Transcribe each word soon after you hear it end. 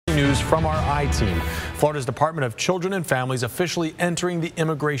news from our I-Team. Florida's Department of Children and Families officially entering the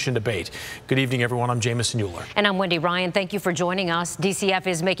immigration debate. Good evening, everyone. I'm Jamison Euler. And I'm Wendy Ryan. Thank you for joining us. DCF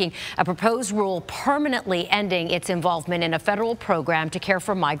is making a proposed rule permanently ending its involvement in a federal program to care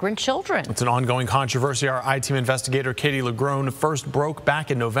for migrant children. It's an ongoing controversy. Our I-Team investigator Katie LeGrone first broke back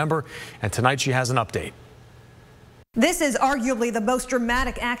in November, and tonight she has an update. This is arguably the most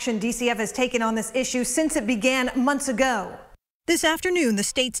dramatic action DCF has taken on this issue since it began months ago. This afternoon, the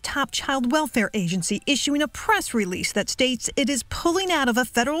state's top child welfare agency issuing a press release that states it is pulling out of a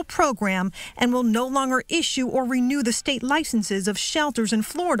federal program and will no longer issue or renew the state licenses of shelters in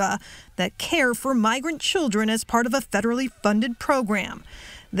Florida that care for migrant children as part of a federally funded program.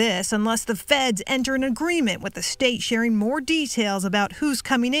 This unless the feds enter an agreement with the state sharing more details about who's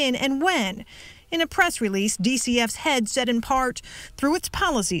coming in and when. In a press release, DCF's head said in part, through its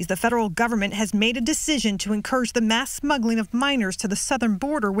policies, the federal government has made a decision to encourage the mass smuggling of minors to the southern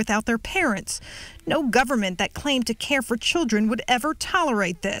border without their parents. No government that claimed to care for children would ever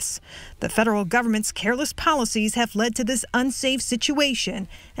tolerate this. The federal government's careless policies have led to this unsafe situation,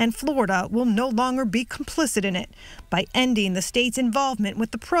 and Florida will no longer be complicit in it. By ending the state's involvement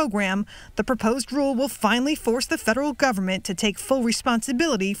with the program, the proposed rule will finally force the federal government to take full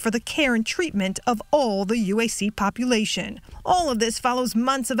responsibility for the care and treatment of all the UAC population. All of this follows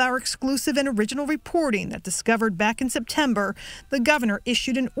months of our exclusive and original reporting that discovered back in September the governor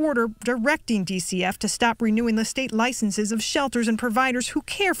issued an order directing DCF to stop renewing the state licenses of shelters and providers who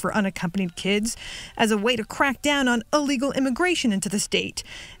care for unaccompanied kids as a way to crack down on illegal immigration into the state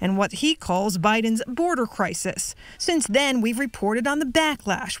and what he calls Biden's border crisis. Since then, we've reported on the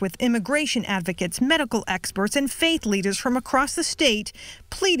backlash with immigration advocates, medical experts, and faith leaders from across the state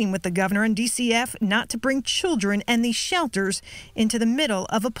pleading with the governor and DCF not to bring children and these shelters into the middle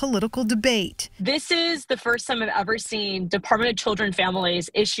of a political debate. This is the first time I've ever seen Department of Children and Families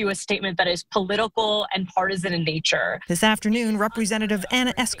issue a statement that is political and partisan in nature. This afternoon, Representative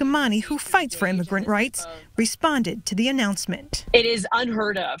Anna Escamani, who fights for immigrant rights, responded to the announcement. It is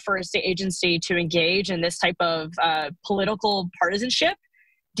unheard of for a state agency to engage in this type of political partisanship.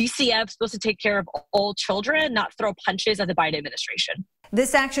 DCF is supposed to take care of all children, not throw punches at the Biden administration.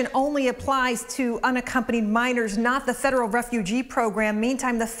 This action only applies to unaccompanied minors, not the federal refugee program.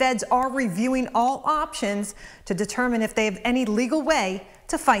 Meantime, the feds are reviewing all options to determine if they have any legal way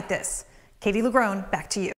to fight this. Katie LeGrone, back to you.